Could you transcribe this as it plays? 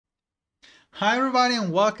Hi everybody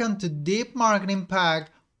and welcome to Deep Marketing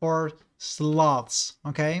Pack for Sloths.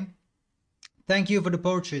 Okay, thank you for the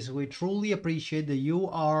purchase. We truly appreciate that you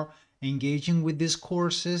are engaging with these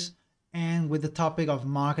courses and with the topic of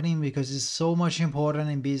marketing because it's so much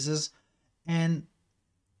important in business. And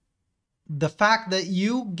the fact that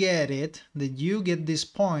you get it, that you get this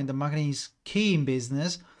point, the marketing is key in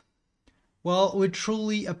business. Well, we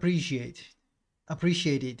truly appreciate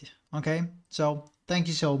it. Okay, so thank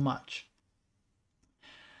you so much.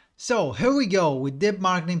 So here we go with Deep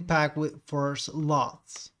Marketing Pack for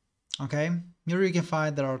Sloths. Okay, here you can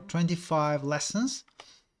find there are 25 lessons.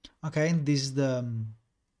 Okay, this is the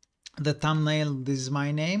thumbnail. This is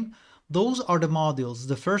my name. Those are the modules.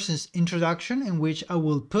 The first is introduction, in which I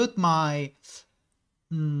will put my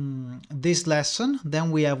this lesson.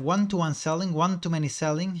 Then we have one-to-one selling, one-to-many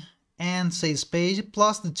selling, and sales page,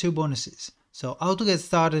 plus the two bonuses. So how to get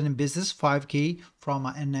started in business, 5 key from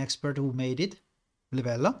an expert who made it,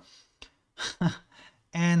 Livella.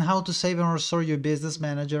 And how to save and restore your business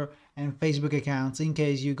manager and Facebook accounts in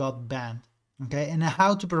case you got banned. Okay, and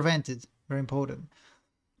how to prevent it, very important.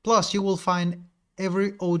 Plus you will find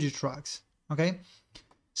every audio tracks. Okay,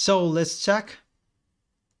 so let's check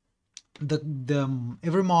the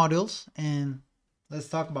every modules and let's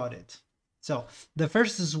talk about it. So the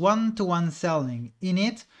first is one-to-one selling. In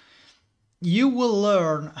it you will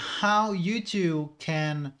learn how you two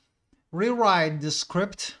can rewrite the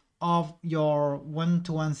script of your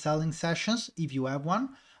one-to-one selling sessions if you have one.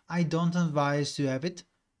 I don't advise to have it,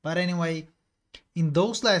 but anyway, in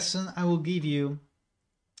those lessons I will give you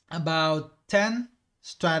about 10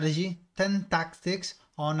 tactics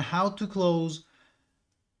on how to close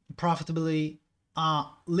profitably a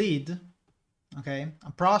lead, okay,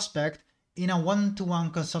 a prospect in a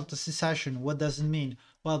one-to-one consultancy session. What does it mean?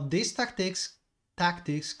 Well, these tactics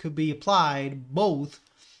could be applied both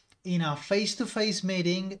in a face-to-face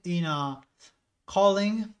meeting, in a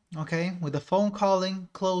calling, okay, with the phone calling,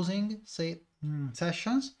 closing, say,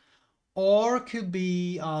 sessions, or could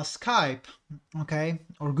be Skype, okay,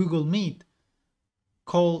 or Google Meet,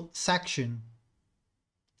 call section,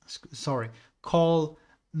 sorry, call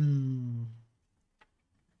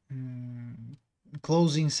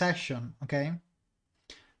closing session, okay.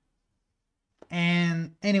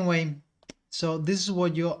 And anyway, so this is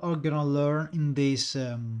what you are gonna learn in these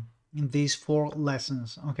 4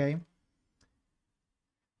 lessons, okay.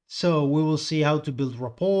 So we will see how to build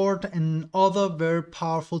rapport and other very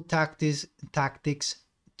powerful tactics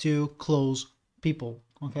to close people,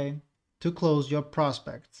 okay, to close your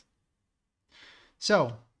prospects.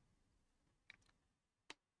 So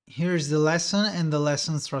here's the lesson and the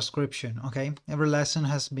lesson's transcription, okay. Every lesson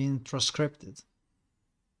has been transcribed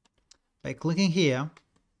by clicking here.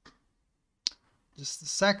 Just a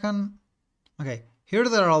second. Okay, here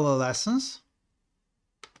there are all the lessons.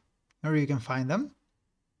 Here you can find them.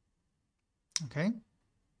 Okay.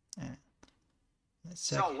 Let's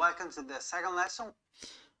check. So welcome to the second lesson.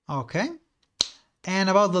 Okay. And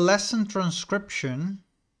about the lesson transcription,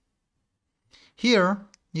 here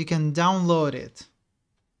you can download it.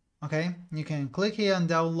 Okay, you can click here and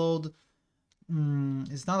download.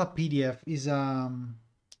 It's not a PDF.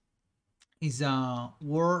 It's a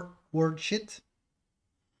word sheet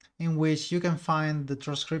in which you can find the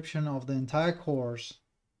transcription of the entire course.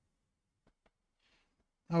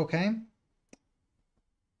 Okay,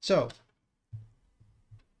 so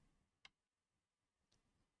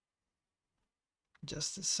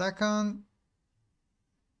just a second.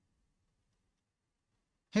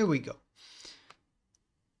 Here we go.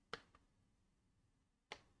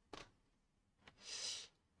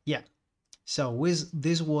 Yeah, so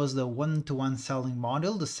this was the one-to-one selling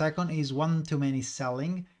model. The second is one-to-many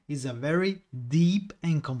selling. It's a very deep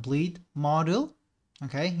and complete model.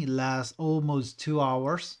 Okay, it lasts almost 2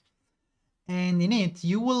 hours, and in it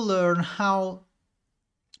you will learn how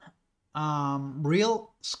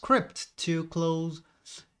real script to close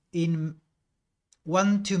in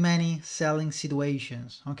one-to-many selling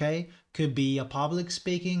situations. Okay, could be a public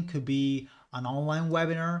speaking, could be an online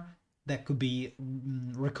webinar that could be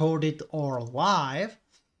recorded or live,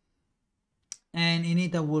 and in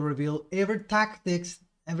it I will reveal every tactic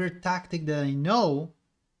that I know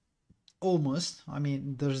almost. I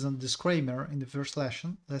mean, there's a disclaimer in the first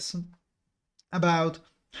lesson about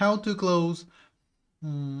how to close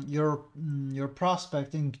your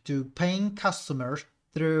prospect into paying customers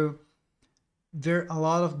through a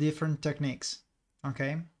lot of different techniques.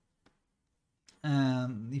 Okay,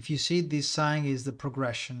 if you see this sign is the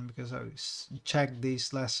progression, because I checked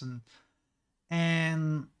this lesson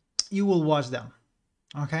and you will watch them.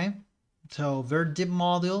 Okay, so very deep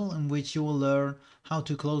module in which you will learn how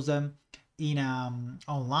to close them in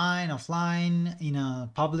online, offline, in a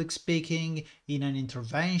public speaking, in an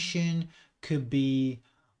intervention, could be,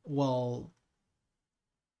 well,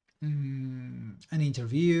 an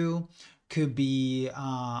interview, could be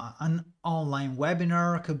an online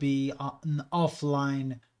webinar, could be an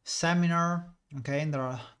offline seminar. Okay, and there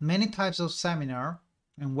are many types of seminar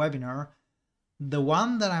and webinar. The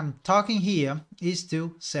one that I'm talking here is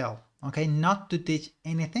to sell. Okay, not to teach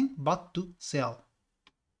anything, but to sell.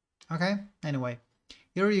 Okay, anyway,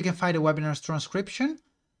 here you can find a webinar's transcription.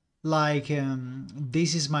 Like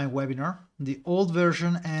this is my webinar, the old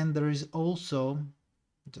version, and there is also,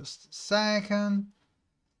 just a second,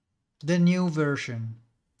 the new version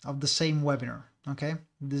of the same webinar. Okay,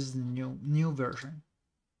 this is the new version,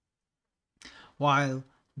 while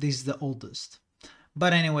this is the oldest.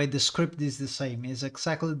 But anyway, the script is the same, it's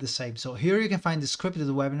exactly the same. So here you can find the script of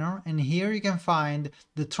the webinar, and here you can find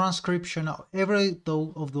the transcription of every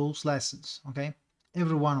of those lessons. Okay,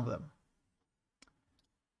 every one of them.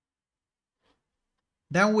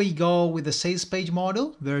 Then we go with the sales page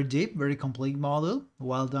model, very deep, very complete model,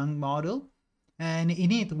 well done model. And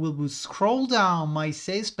in it, we will scroll down my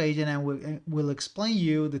sales page, and I will explain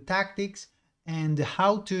you the tactics and the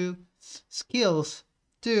how-to skills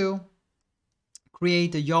to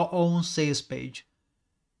create your own sales page.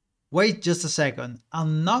 Wait just a second.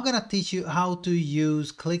 I'm not gonna teach you how to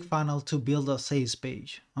use ClickFunnels to build a sales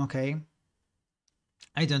page, okay?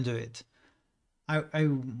 I don't do it.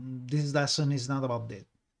 This lesson is not about it.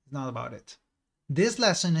 It's not about it. This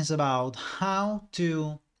lesson is about how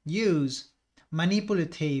to use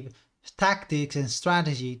manipulative tactics and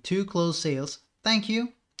strategy to close sales.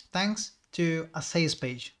 Thanks to a sales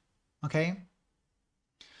page. Okay.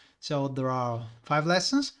 So there are 5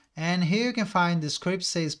 lessons, and here you can find the script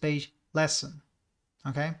sales page lesson.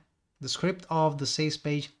 Okay. The script of the sales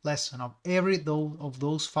page lesson of every of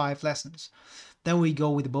those 5 lessons. Then we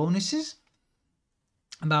go with the bonuses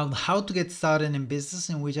about how to get started in business,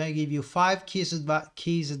 in which I give you 5 key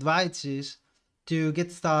advices to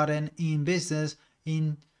get started in business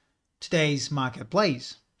in today's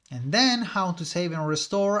marketplace. And then how to save and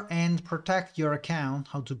restore and protect your account,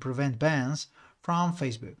 how to prevent bans from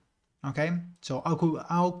Facebook. Okay, so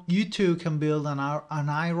how you too can build an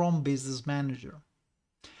iron business manager.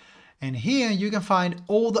 And here you can find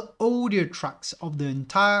all the audio tracks of the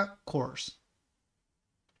entire course.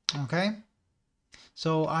 Okay,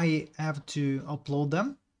 so I have to upload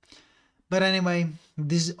them. But anyway,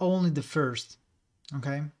 this is only the first.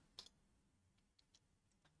 Okay.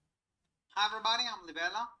 Hi everybody, I'm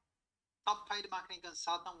Livella, top paid marketing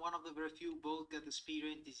consultant, one of the very few both get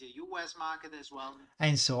experience in the US market as well.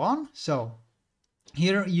 And so on. So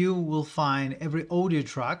here you will find every audio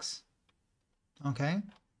tracks. Okay.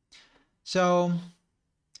 So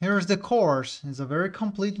here's the course. It's a very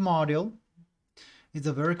complete module. It's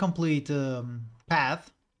a very complete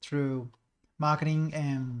path through marketing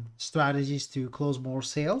and strategies to close more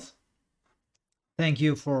sales. Thank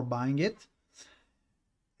you for buying it.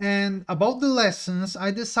 And about the lessons,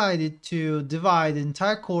 I decided to divide the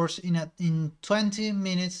entire course in 20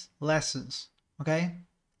 minutes lessons. Okay,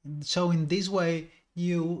 so in this way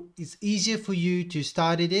it's easier for you to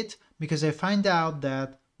study it, because I find out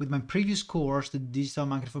that with my previous course, the Digital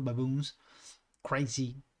Marketing for Baboons,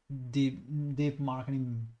 crazy deep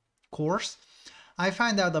marketing course, I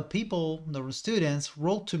find out that the students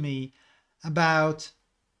wrote to me about,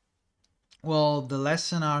 well, the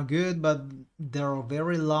lessons are good, but they're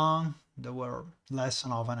very long. They were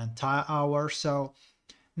lesson of an entire hour. So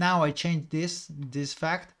now I changed this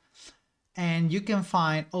fact, and you can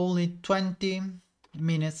find only 20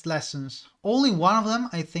 minutes lessons. Only one of them,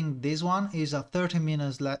 I think this one, is a 30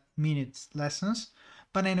 minutes lessons.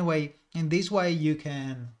 But anyway, in this way you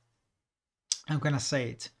can, I'm gonna say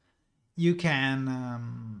it, you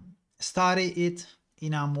can study it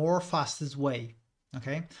in a more fastest way.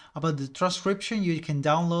 Okay, about the transcription, you can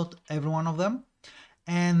download every one of them,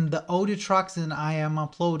 and the audio tracks that I am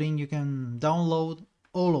uploading, you can download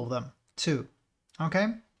all of them too.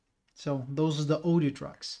 Okay, so those are the audio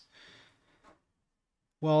tracks.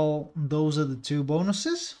 Well, those are the 2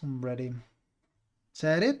 bonuses. I'm already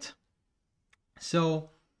said it. So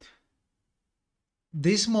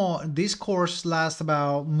this course lasts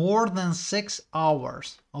about more than 6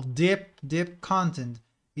 hours of deep content.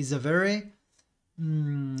 Is a very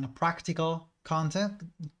practical content,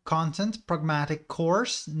 pragmatic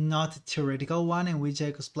course, not a theoretical one in which I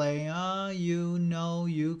explain,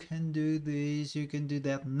 you can do this, you can do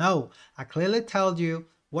that. No, I clearly tell you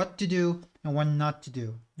what to do and what not to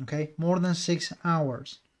do. Okay, more than 6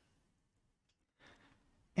 hours.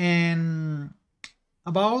 And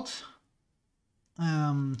about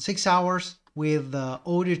 6 hours with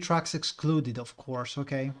audio tracks excluded, of course,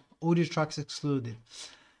 okay? Audio tracks excluded.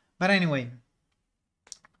 But anyway,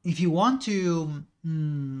 if you want to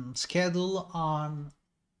schedule on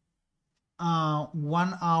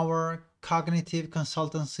 1 hour cognitive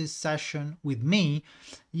consultancy session with me,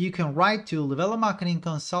 you can write to Livella Marketing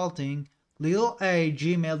Consulting,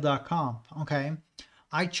 gmail.com. Okay,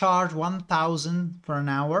 I charge 1,000 for an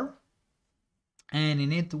hour, and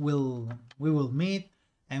in it we will meet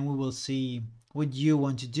and we will see what you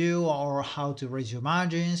want to do, or how to raise your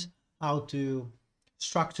margins, how to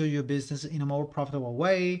structure your business in a more profitable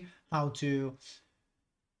way, how to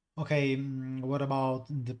what about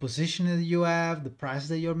the position that you have, the price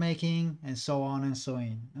that you're making, and so on and so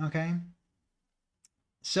on. Okay,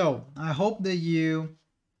 so I hope that you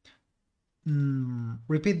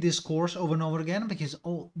repeat this course over and over again, because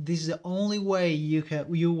this is the only way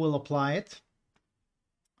you will apply it.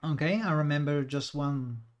 Okay, I remember just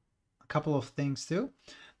a couple of things too,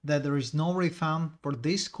 that there is no refund for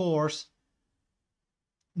this course,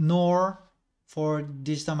 nor for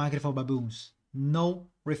digital marketing for baboons. No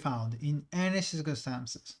refund in any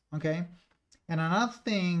circumstances. Okay, and another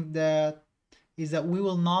thing that is that we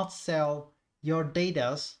will not sell your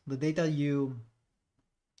data, the data you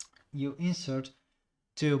insert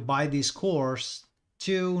to buy this course,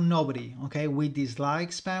 to nobody. Okay, we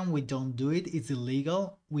dislike spam, we don't do it, it's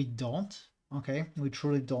illegal, we don't. Okay, we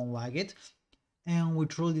truly don't like it, and we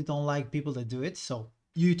truly don't like people that do it, so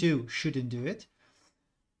you too shouldn't do it.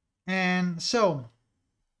 And so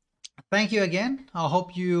thank you again. I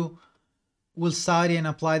hope you will study and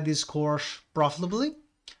apply this course profitably,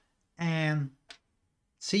 and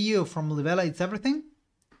see you from Livella It's Everything.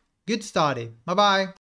 Good study. Bye bye.